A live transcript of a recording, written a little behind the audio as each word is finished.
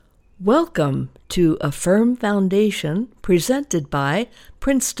Welcome to A Firm Foundation, presented by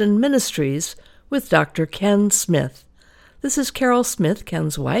Princeton Ministries with Dr. Ken Smith. This is Carol Smith,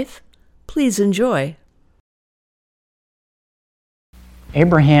 Ken's wife. Please enjoy.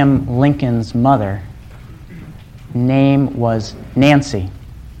 Abraham Lincoln's mother name was Nancy.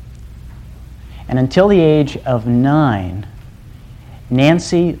 And until the age of 9,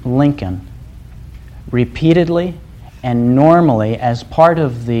 Nancy Lincoln repeatedly and normally, as part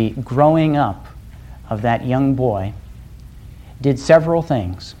of the growing up of that young boy, did several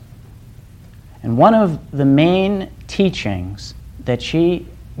things. And one of the main teachings that she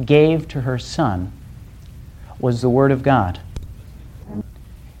gave to her son was the Word of God.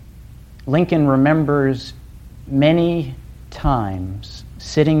 Lincoln remembers many times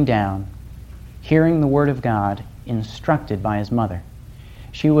sitting down, hearing the Word of God instructed by his mother.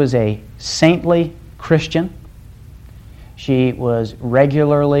 She was a saintly Christian. She was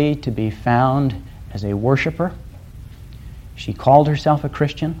regularly to be found as a worshiper. She called herself a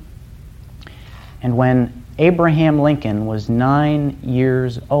Christian. And when Abraham Lincoln was 9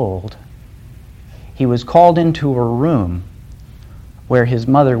 years old, he was called into a room where his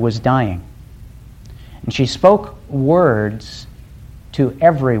mother was dying. And she spoke words to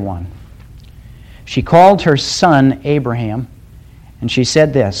everyone. She called her son Abraham, and she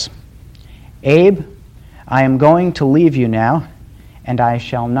said this, "Abe, I am going to leave you now, and I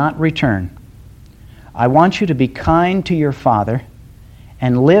shall not return. I want you to be kind to your father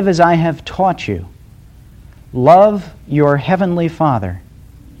and live as I have taught you. Love your heavenly Father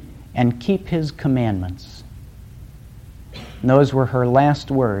and keep his commandments." And those were her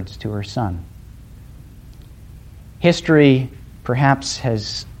last words to her son. History perhaps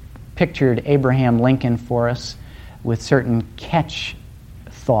has pictured Abraham Lincoln for us with certain catch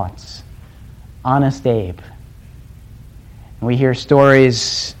thoughts. Honest Abe. We hear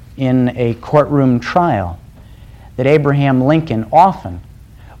stories in a courtroom trial that Abraham Lincoln often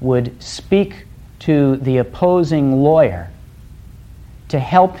would speak to the opposing lawyer to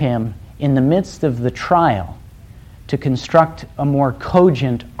help him in the midst of the trial to construct a more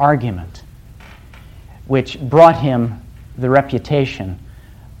cogent argument, which brought him the reputation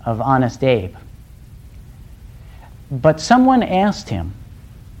of Honest Abe. But someone asked him,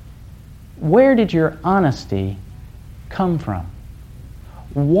 "Where did your honesty come from?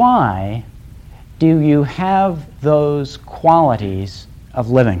 Why do you have those qualities of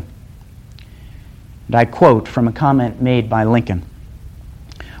living?" And I quote from a comment made by Lincoln,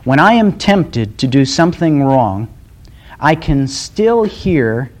 "When I am tempted to do something wrong, I can still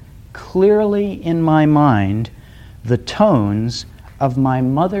hear clearly in my mind the tones of my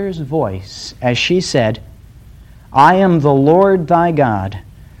mother's voice as she said, 'I am the Lord thy God,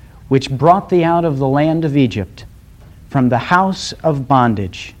 which brought thee out of the land of Egypt, from the house of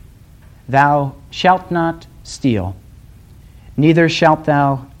bondage. Thou shalt not steal, neither shalt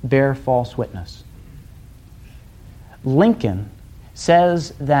thou bear false witness.'" Lincoln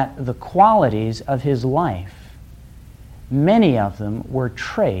says that the qualities of his life, many of them were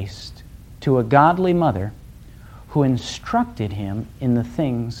traced to a godly mother who instructed him in the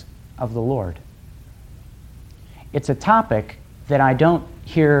things of the Lord. It's a topic that I don't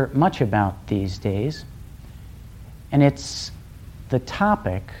hear much about these days, and it's the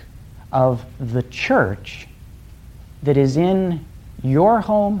topic of the church that is in your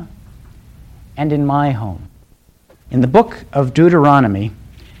home and in my home. In the book of Deuteronomy,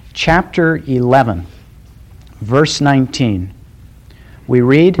 chapter 11, verse 19, we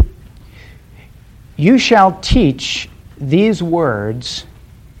read, "You shall teach these words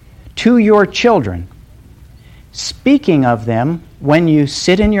to your children, speaking of them when you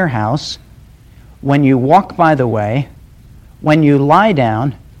sit in your house, when you walk by the way, when you lie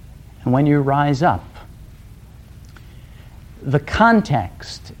down, and when you rise up." The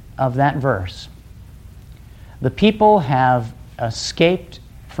context of that verse: the people have escaped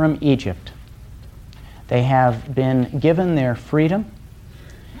from Egypt. They have been given their freedom.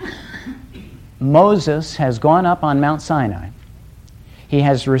 Moses has gone up on Mount Sinai. He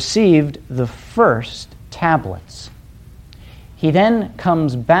has received the first tablets. He then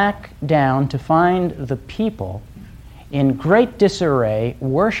comes back down to find the people in great disarray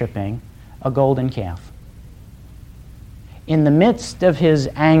worshiping a golden calf. In the midst of his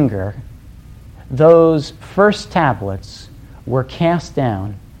anger, those first tablets were cast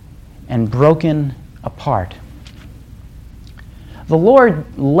down and broken apart. The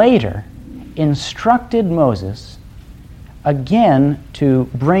Lord later instructed Moses again to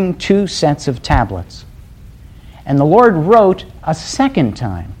bring 2 sets of tablets. And the Lord wrote a second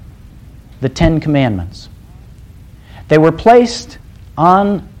time the 10 Commandments. They were placed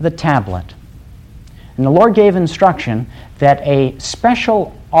on the tablet. And the Lord gave instruction that a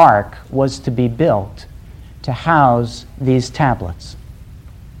special ark was to be built to house these tablets.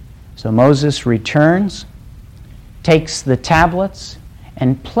 So Moses returns, takes the tablets,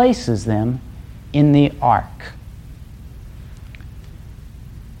 and places them in the ark.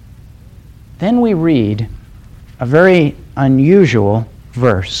 Then we read a very unusual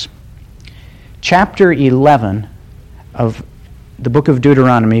verse. Chapter 11 of the book of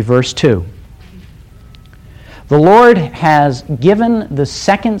Deuteronomy, verse 2. The Lord has given the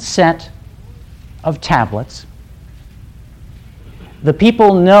second set of tablets. The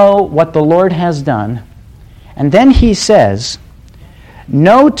people know what the Lord has done. And then he says,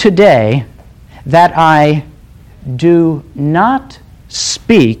 "Know today that I do not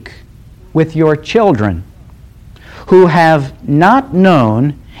speak with your children, who have not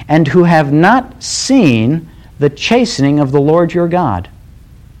known and who have not seen the chastening of the Lord your God."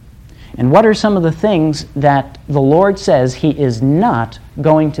 And what are some of the things that the Lord says he is not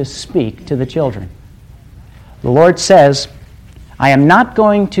going to speak to the children? The Lord says, "I am not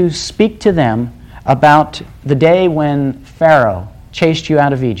going to speak to them about the day when Pharaoh chased you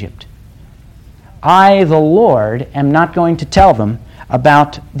out of Egypt. I, the Lord, am not going to tell them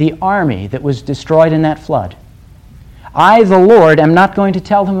about the army that was destroyed in that flood. I, the Lord, am not going to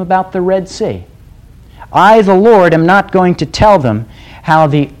tell them about the Red Sea. I, the Lord, am not going to tell them how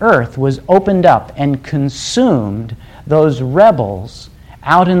the earth was opened up and consumed those rebels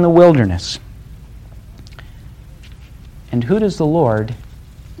out in the wilderness." And who does the Lord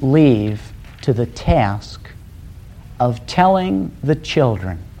leave to the task of telling the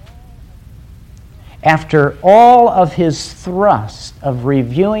children? After all of his thrust of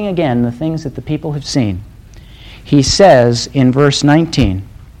reviewing again the things that the people have seen, he says in verse 19,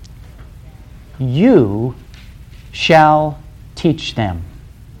 "You shall teach them.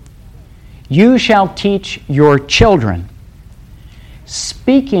 You shall teach your children,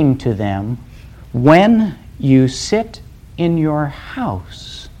 speaking to them when you sit in your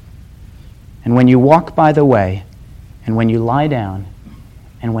house, and when you walk by the way, and when you lie down,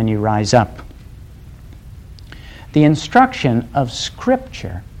 and when you rise up." The instruction of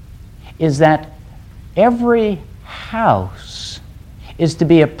Scripture is that every house is to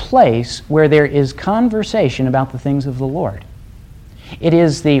be a place where there is conversation about the things of the Lord. It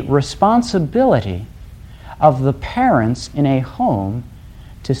is the responsibility of the parents in a home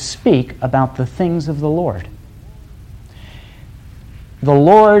to speak about the things of the Lord. The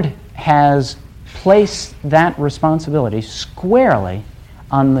Lord has placed that responsibility squarely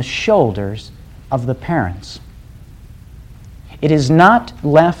on the shoulders of the parents. It is not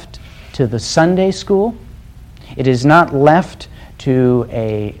left to the Sunday school. It is not left to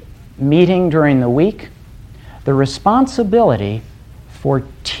a meeting during the week. The responsibility for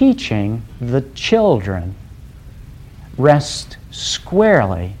teaching the children rests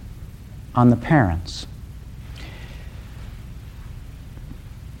squarely on the parents.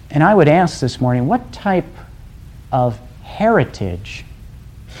 And I would ask this morning, what type of heritage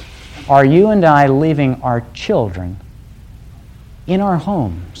are you and I leaving our children in our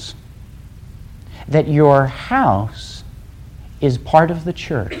homes? That your house is part of the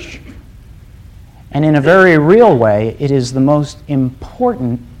church. And in a very real way, it is the most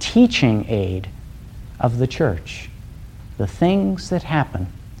important teaching aid of the church. The things that happen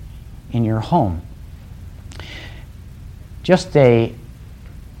in your home. Just a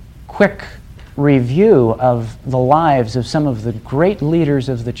quick review of the lives of some of the great leaders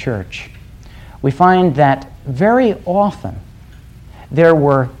of the church. We find that very often there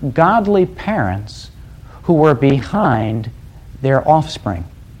were godly parents who were behind their offspring.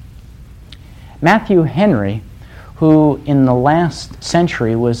 Matthew Henry, who in the last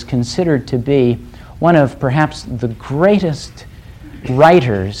century was considered to be one of perhaps the greatest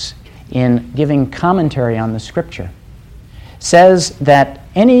writers in giving commentary on the Scripture, says that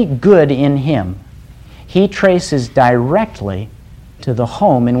any good in him he traces directly to the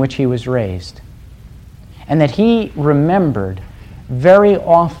home in which he was raised, and that he remembered very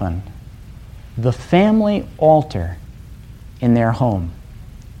often the family altar in their home,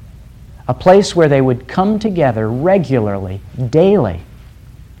 a place where they would come together regularly, daily,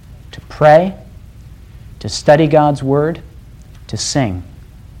 to pray, to study God's Word, to sing.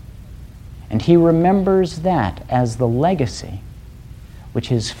 And he remembers that as the legacy which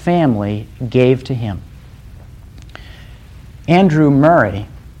his family gave to him. Andrew Murray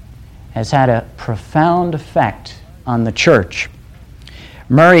has had a profound effect on the church.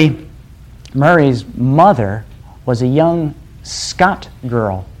 Murray's mother was a young Scot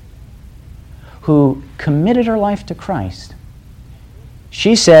girl who committed her life to Christ.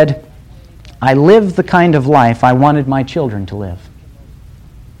 She said, "I lived the kind of life I wanted my children to live."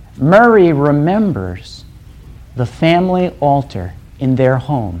 Murray remembers the family altar in their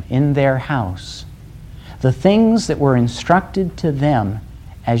home, in their house, the things that were instructed to them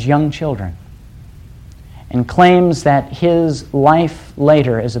as young children, and claims that his life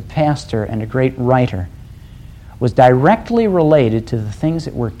later as a pastor and a great writer was directly related to the things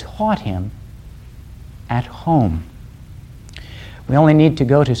that were taught him at home. We only need to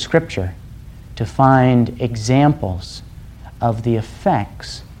go to Scripture to find examples of the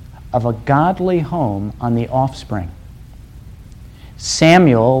effects of a godly home on the offspring.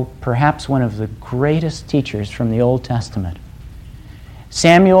 Samuel, perhaps one of the greatest teachers from the Old Testament.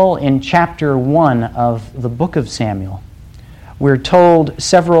 Samuel, in chapter 1 of the book of Samuel, we're told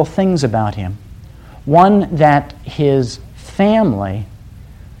several things about him. One, that his family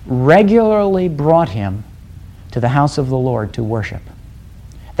regularly brought him to the house of the Lord to worship.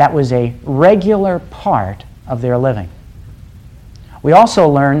 That was a regular part of their living. We also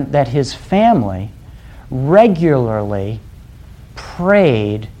learn that his family regularly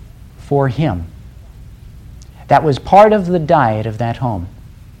prayed for him. That was part of the diet of that home.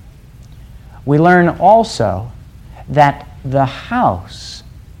 We learn also that the house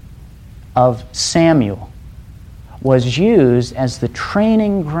of Samuel was used as the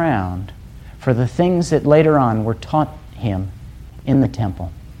training ground for the things that later on were taught him in the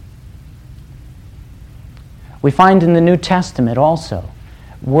temple. We find in the New Testament also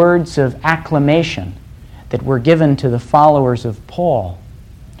words of acclamation that were given to the followers of Paul,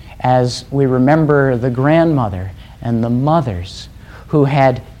 as we remember the grandmother and the mothers who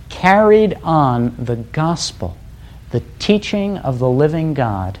had carried on the gospel, the teaching of the living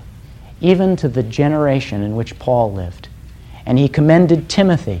God, even to the generation in which Paul lived. And he commended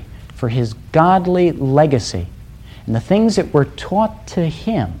Timothy for his godly legacy and the things that were taught to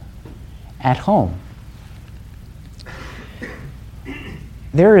him at home.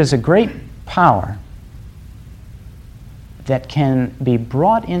 There is a great power that can be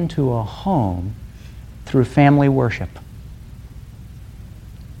brought into a home through family worship.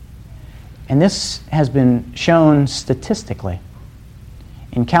 And this has been shown statistically.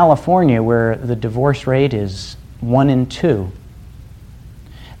 In California, where the divorce rate is 1 in 2,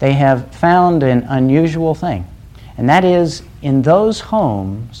 they have found an unusual thing. And that is, in those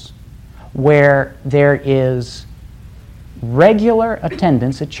homes where there is regular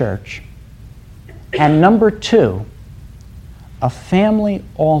attendance at church, and number 2, a family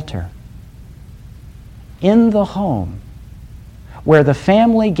altar in the home where the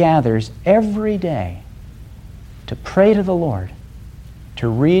family gathers every day to pray to the Lord, to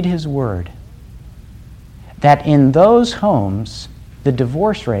read His Word, that in those homes the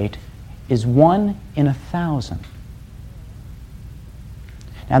divorce rate is 1 in 1,000.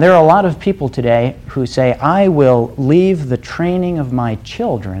 Now, there are a lot of people today who say, I will leave the training of my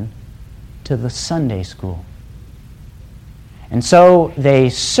children to the Sunday school. And so they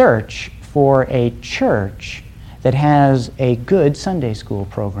search for a church that has a good Sunday school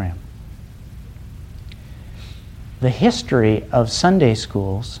program. The history of Sunday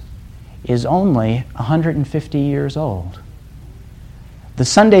schools is only 150 years old. The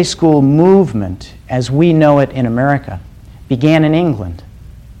Sunday school movement, as we know it in America, began in England.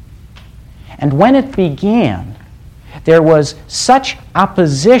 And when it began, there was such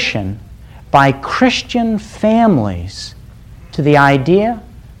opposition by Christian families to the idea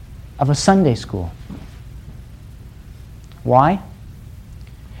of a Sunday school. Why?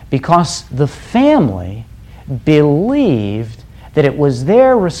 Because the family believed that it was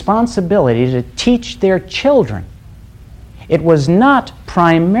their responsibility to teach their children. It was not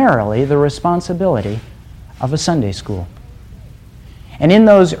primarily the responsibility of a Sunday school. And in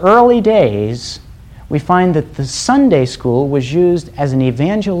those early days, we find that the Sunday school was used as an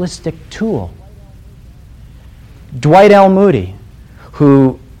evangelistic tool. Dwight L. Moody,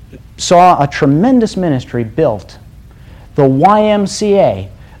 who saw a tremendous ministry built, the YMCA,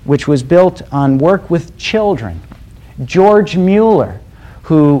 which was built on work with children, George Mueller,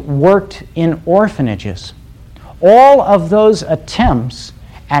 who worked in orphanages, all of those attempts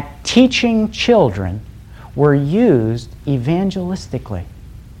at teaching children were used evangelistically.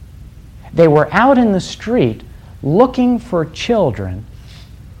 They were out in the street looking for children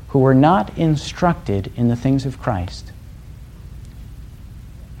who were not instructed in the things of Christ.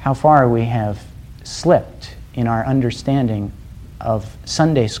 How far we have slipped in our understanding of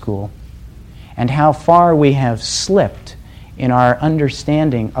Sunday school, and how far we have slipped in our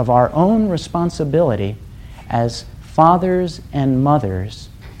understanding of our own responsibility as fathers and mothers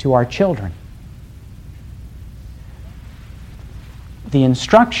to our children. the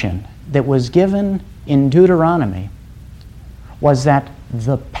instruction that was given in Deuteronomy was that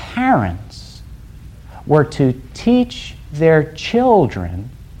the parents were to teach their children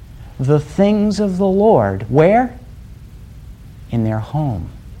the things of the Lord. Where? In their home.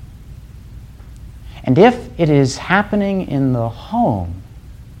 And if it is happening in the home,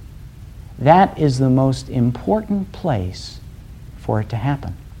 that is the most important place for it to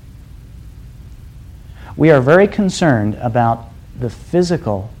happen. We are very concerned about the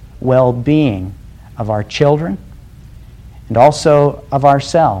physical well-being of our children and also of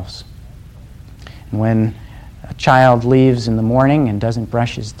ourselves. And when a child leaves in the morning and doesn't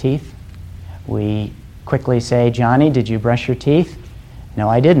brush his teeth, we quickly say, "Johnny, did you brush your teeth?" "No,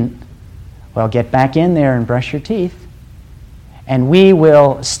 I didn't." "Well, get back in there and brush your teeth." And we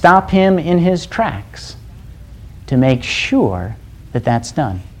will stop him in his tracks to make sure that that's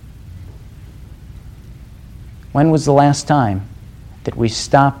done. When was the last time that we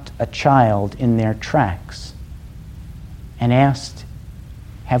stopped a child in their tracks and asked,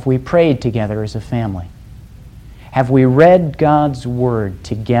 have we prayed together as a family? Have we read God's Word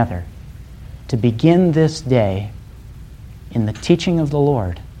together to begin this day in the teaching of the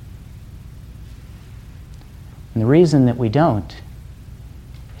Lord? And the reason that we don't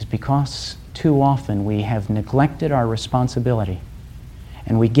is because too often we have neglected our responsibility,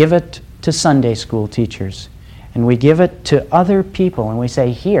 and we give it to Sunday school teachers, and we give it to other people, and we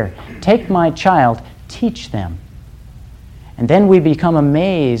say, "Here, take my child, teach them." And then we become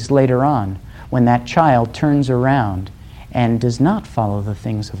amazed later on when that child turns around and does not follow the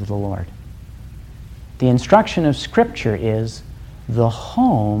things of the Lord. The instruction of Scripture is the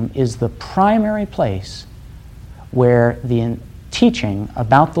home is the primary place where the teaching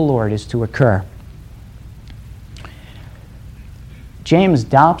about the Lord is to occur. James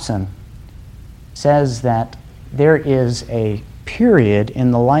Dobson says that there is a period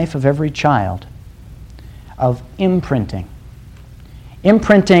in the life of every child of imprinting.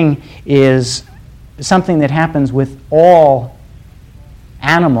 Imprinting is something that happens with all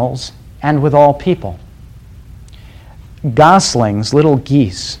animals and with all people. Goslings, little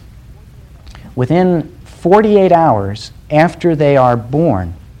geese, within 48 hours after they are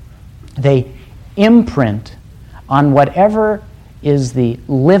born, they imprint on whatever is the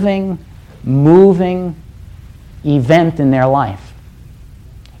living, moving event in their life.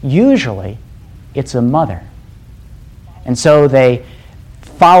 Usually, it's a mother. And so they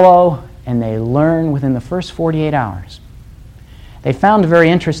follow and they learn within the first 48 hours. They found a very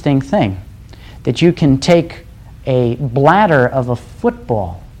interesting thing, that you can take a bladder of a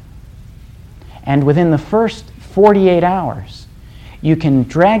football, and within the first 48 hours, you can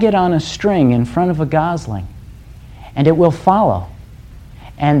drag it on a string in front of a gosling, and it will follow.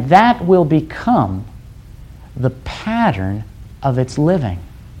 And that will become the pattern of its living.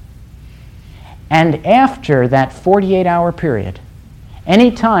 And after that 48-hour period,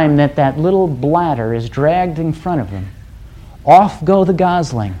 any time that that little bladder is dragged in front of them, off go the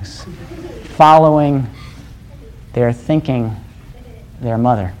goslings, following their thinking, their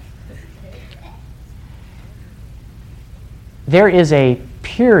mother. There is a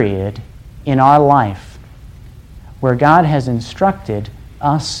period in our life where God has instructed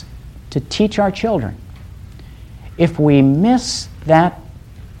us to teach our children. If we miss that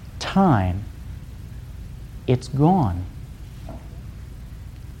time, it's gone.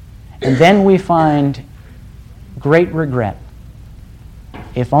 And then we find great regret.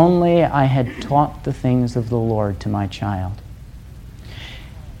 If only I had taught the things of the Lord to my child.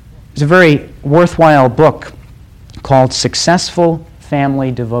 There's a very worthwhile book called Successful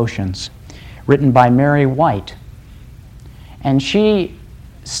Family Devotions, written by Mary White. And she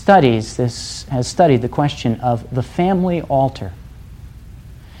has studied the question of the family altar.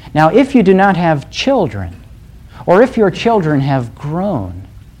 Now, if you do not have children, or if your children have grown,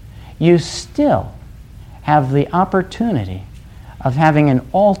 you still have the opportunity of having an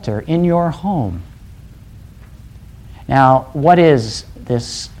altar in your home. Now, what is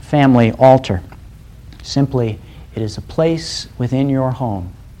this family altar? Simply, it is a place within your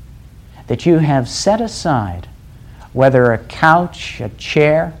home that you have set aside, whether a couch, a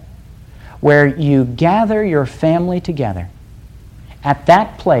chair, where you gather your family together at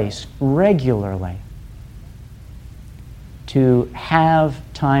that place regularly to have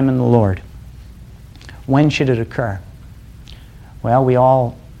time in the Lord. When should it occur? Well, we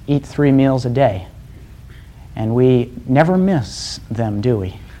all eat 3 meals a day, and we never miss them, do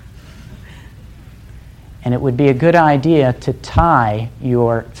we? And it would be a good idea to tie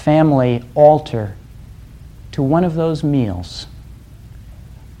your family altar to one of those meals,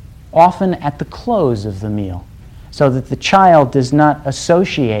 often at the close of the meal, so that the child does not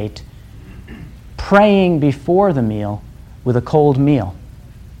associate praying before the meal with a cold meal.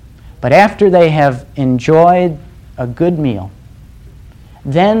 But after they have enjoyed a good meal,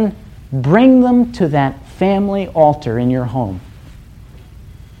 then bring them to that family altar in your home.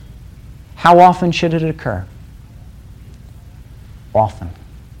 How often should it occur? Often.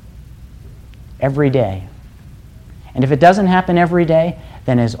 Every day. And if it doesn't happen every day,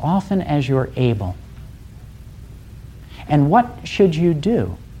 then as often as you're able. And what should you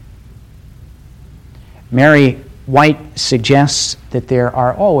do? Mary White suggests that there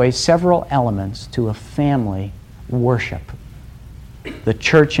are always several elements to a family worship. The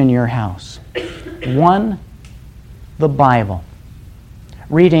church in your house. 1, the Bible.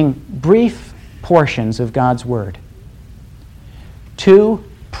 Reading brief portions of God's Word. 2,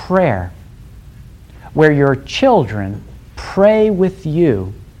 prayer, where your children pray with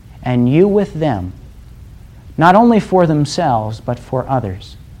you and you with them, not only for themselves but for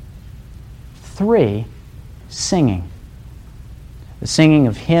others. 3, singing. The singing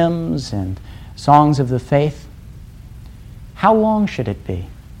of hymns and songs of the faith. How long should it be?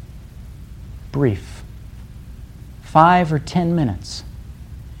 Brief. 5 or 10 minutes.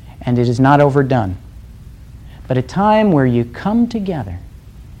 And it is not overdone. But a time where you come together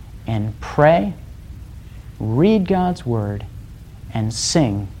and pray, read God's Word, and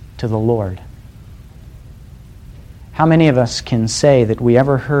sing to the Lord. How many of us can say that we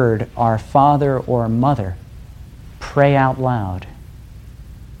ever heard our father or mother pray out loud?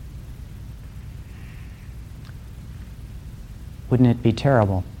 Wouldn't it be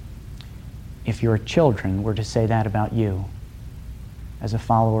terrible if your children were to say that about you as a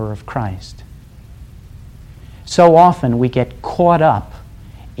follower of Christ? So often we get caught up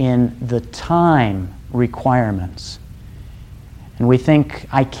in the time requirements. And we think,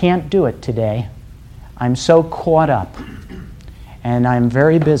 I can't do it today. I'm so caught up. And I'm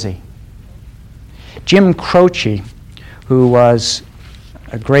very busy. Jim Croce, who was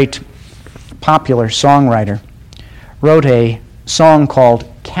a great popular songwriter, wrote a song called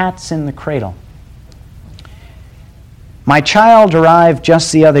Cats in the Cradle. My child arrived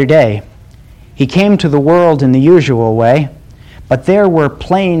just the other day. He came to the world in the usual way, but there were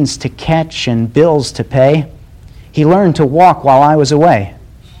planes to catch and bills to pay. He learned to walk while I was away.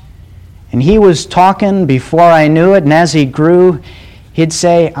 And he was talking before I knew it, and as he grew, he'd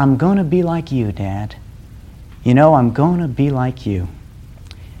say, I'm going to be like you, Dad. You know, I'm going to be like you.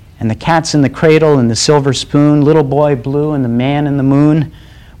 And the cat's in the cradle and the silver spoon, little boy blue and the man in the moon.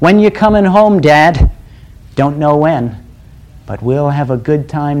 When you coming home, Dad? Don't know when, but we'll have a good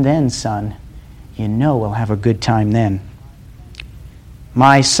time then, son. You know we'll have a good time then.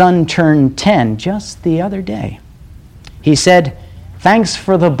 My son turned 10 just the other day. He said, thanks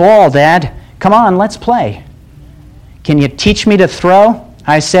for the ball, Dad. Come on, let's play. Can you teach me to throw?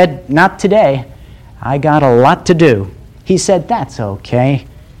 I said, not today. I got a lot to do. He said, that's okay.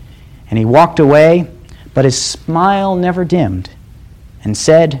 And he walked away, but his smile never dimmed and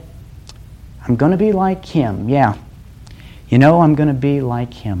said, I'm going to be like him. Yeah, you know I'm going to be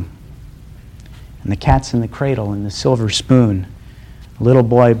like him. And the cat's in the cradle and the silver spoon, the little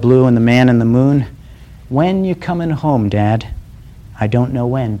boy blue and the man in the moon. When you coming home, Dad? I don't know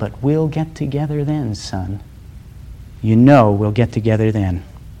when, but we'll get together then, son. You know we'll get together then.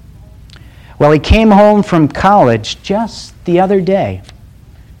 Well, he came home from college just the other day.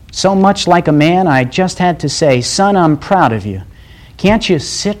 So much like a man, I just had to say, son, I'm proud of you. Can't you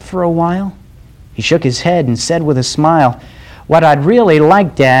sit for a while? He shook his head and said with a smile, what I'd really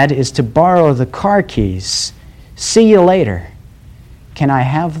like, Dad, is to borrow the car keys. See you later. Can I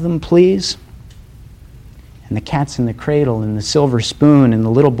have them, please? And the cat's in the cradle and the silver spoon and the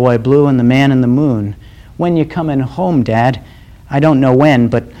little boy blue and the man in the moon. When you coming home, Dad? I don't know when,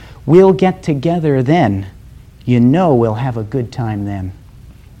 but we'll get together then. You know we'll have a good time then.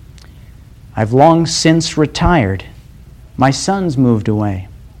 I've long since retired. My son's moved away.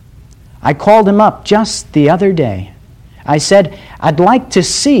 I called him up just the other day. I said, I'd like to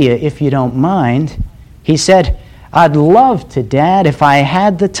see you if you don't mind. He said, I'd love to, Dad, if I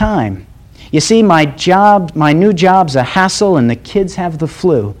had the time. You see, my new job's a hassle and the kids have the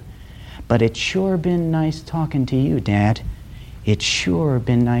flu. But it's sure been nice talking to you, Dad. It's sure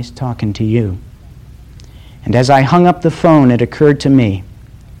been nice talking to you. And as I hung up the phone, it occurred to me,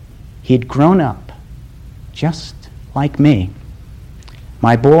 he'd grown up just like me.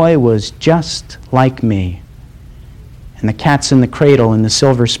 My boy was just like me. And the cat's in the cradle and the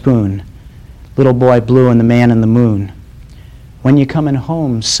silver spoon, little boy blue and the man in the moon. When you coming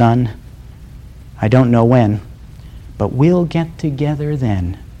home, son? I don't know when, but we'll get together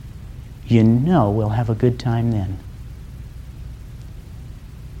then. you know we'll have a good time then.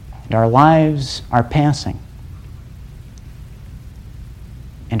 And our lives are passing.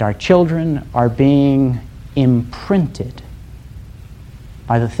 And our children are being imprinted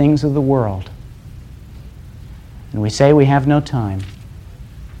by the things of the world. And we say we have no time.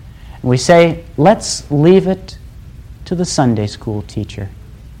 And we say, let's leave it to the Sunday school teacher.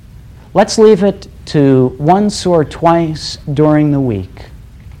 Let's leave it to once or twice during the week.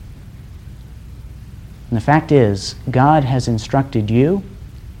 And the fact is, God has instructed you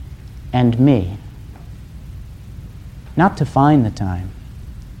and me not to find the time,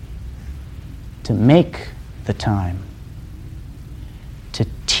 to make the time, to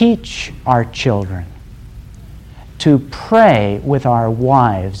teach our children, to pray with our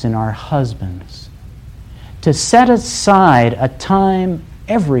wives and our husbands, to set aside a time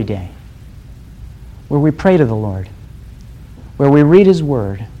every day where we pray to the Lord, where we read His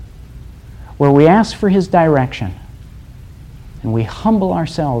Word, where we ask for His direction, and we humble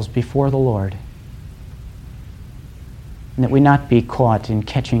ourselves before the Lord, and that we not be caught in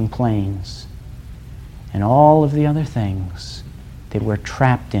catching planes and all of the other things that we're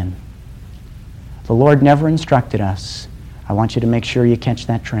trapped in. The Lord never instructed us, I want you to make sure you catch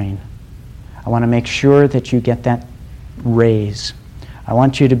that train. I want to make sure that you get that raise. I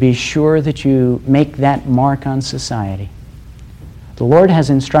want you to be sure that you make that mark on society. The Lord has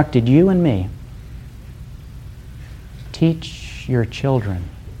instructed you and me. Teach your children.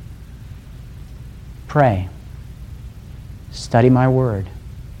 Pray. Study my word.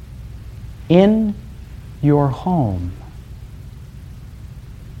 In your home.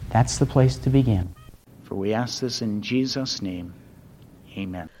 That's the place to begin. For we ask this in Jesus' name.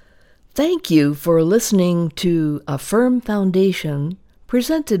 Amen. Thank you for listening to A Firm Foundation,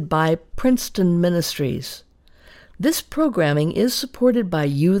 presented by Princeton Ministries. This programming is supported by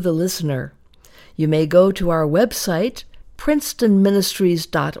you, the listener. You may go to our website,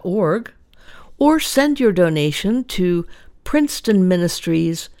 princetonministries.org, or send your donation to Princeton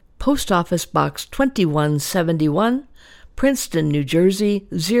Ministries, Post Office Box 2171, Princeton, New Jersey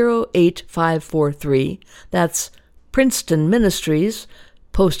 08543. That's Princeton Ministries,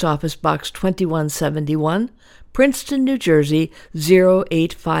 Post Office Box 2171, Princeton, New Jersey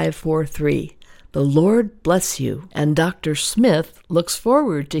 08543. The Lord bless you, and Dr. Smith looks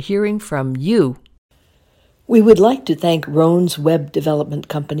forward to hearing from you. We would like to thank Roan's Web Development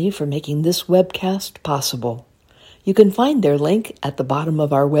Company for making this webcast possible. You can find their link at the bottom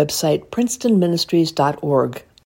of our website, princetonministries.org.